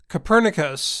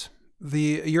Copernicus,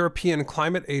 the European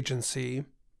Climate Agency,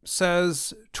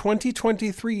 says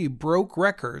 2023 broke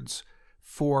records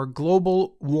for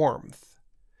global warmth.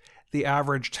 The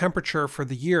average temperature for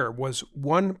the year was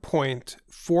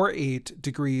 1.48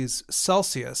 degrees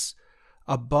Celsius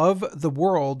above the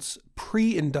world's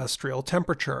pre-industrial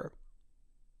temperature.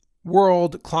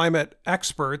 World climate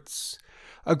experts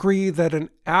agree that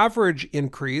an average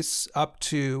increase up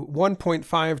to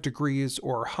 1.5 degrees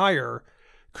or higher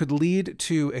could lead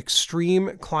to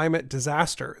extreme climate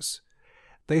disasters.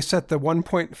 They set the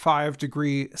 1.5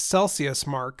 degree Celsius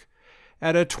mark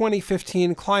at a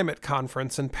 2015 climate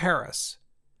conference in Paris.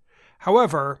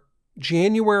 However,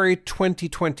 January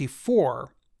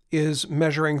 2024 is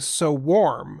measuring so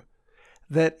warm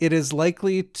that it is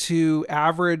likely to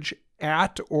average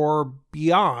at or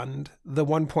beyond the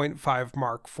 1.5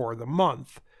 mark for the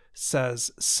month, says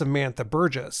Samantha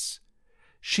Burgess.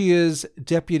 She is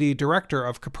deputy director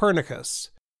of Copernicus.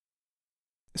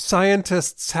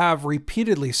 Scientists have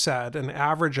repeatedly said an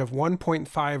average of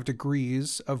 1.5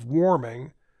 degrees of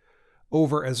warming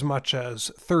over as much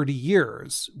as 30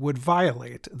 years would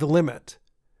violate the limit.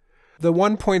 The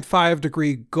 1.5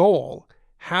 degree goal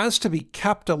has to be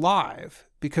kept alive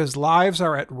because lives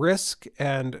are at risk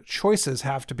and choices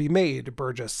have to be made,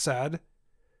 Burgess said.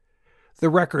 The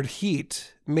record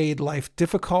heat made life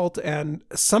difficult and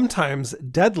sometimes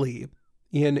deadly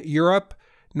in Europe,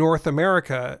 North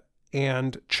America,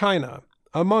 and China,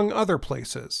 among other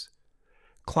places.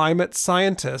 Climate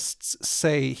scientists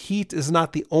say heat is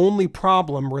not the only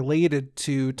problem related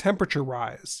to temperature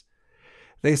rise.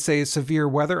 They say severe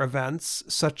weather events,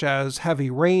 such as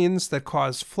heavy rains that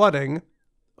cause flooding,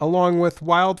 along with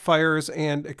wildfires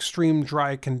and extreme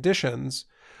dry conditions,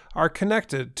 are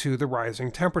connected to the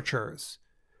rising temperatures.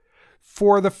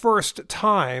 For the first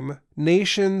time,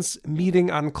 nations meeting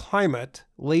on climate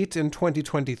late in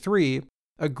 2023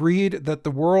 agreed that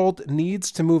the world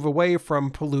needs to move away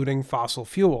from polluting fossil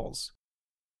fuels.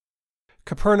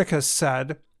 Copernicus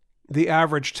said the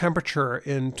average temperature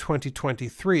in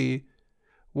 2023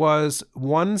 was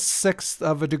 1/6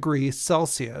 of a degree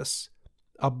Celsius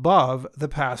above the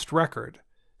past record,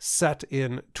 set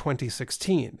in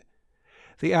 2016.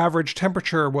 The average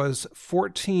temperature was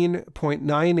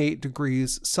 14.98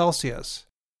 degrees Celsius.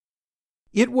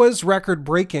 It was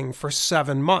record-breaking for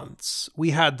 7 months.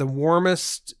 We had the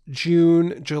warmest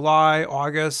June, July,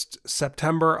 August,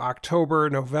 September,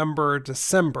 October, November,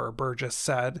 December, Burgess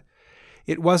said.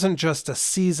 It wasn't just a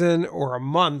season or a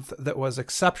month that was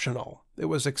exceptional. It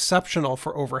was exceptional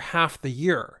for over half the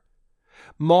year.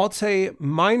 Malte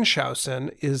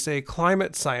Meinshausen is a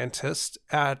climate scientist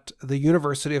at the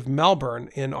University of Melbourne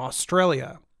in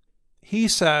Australia. He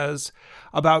says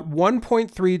about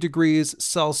 1.3 degrees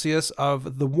Celsius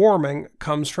of the warming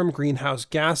comes from greenhouse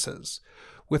gases,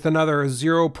 with another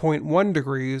 0.1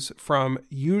 degrees from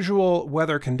usual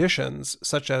weather conditions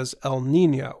such as El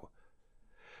Niño.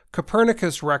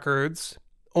 Copernicus records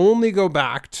only go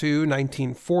back to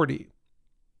 1940.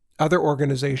 Other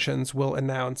organizations will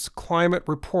announce climate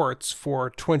reports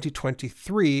for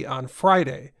 2023 on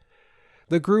Friday.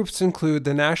 The groups include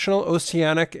the National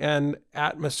Oceanic and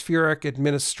Atmospheric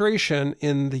Administration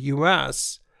in the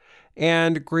U.S.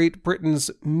 and Great Britain's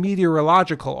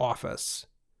Meteorological Office.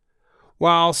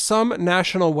 While some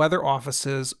national weather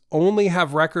offices only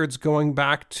have records going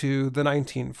back to the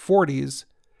 1940s,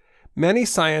 many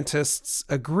scientists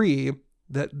agree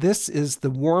that this is the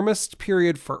warmest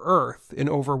period for Earth in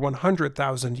over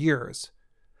 100,000 years.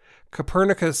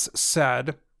 Copernicus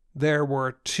said there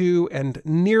were 2 and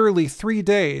nearly 3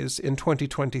 days in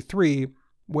 2023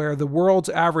 where the world's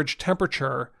average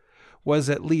temperature was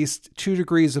at least 2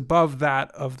 degrees above that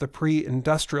of the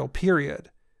pre-industrial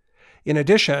period. In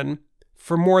addition,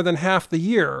 for more than half the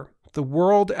year, the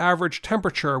world average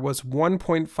temperature was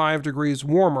 1.5 degrees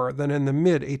warmer than in the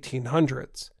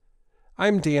mid-1800s.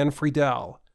 I'm Dan Friedel.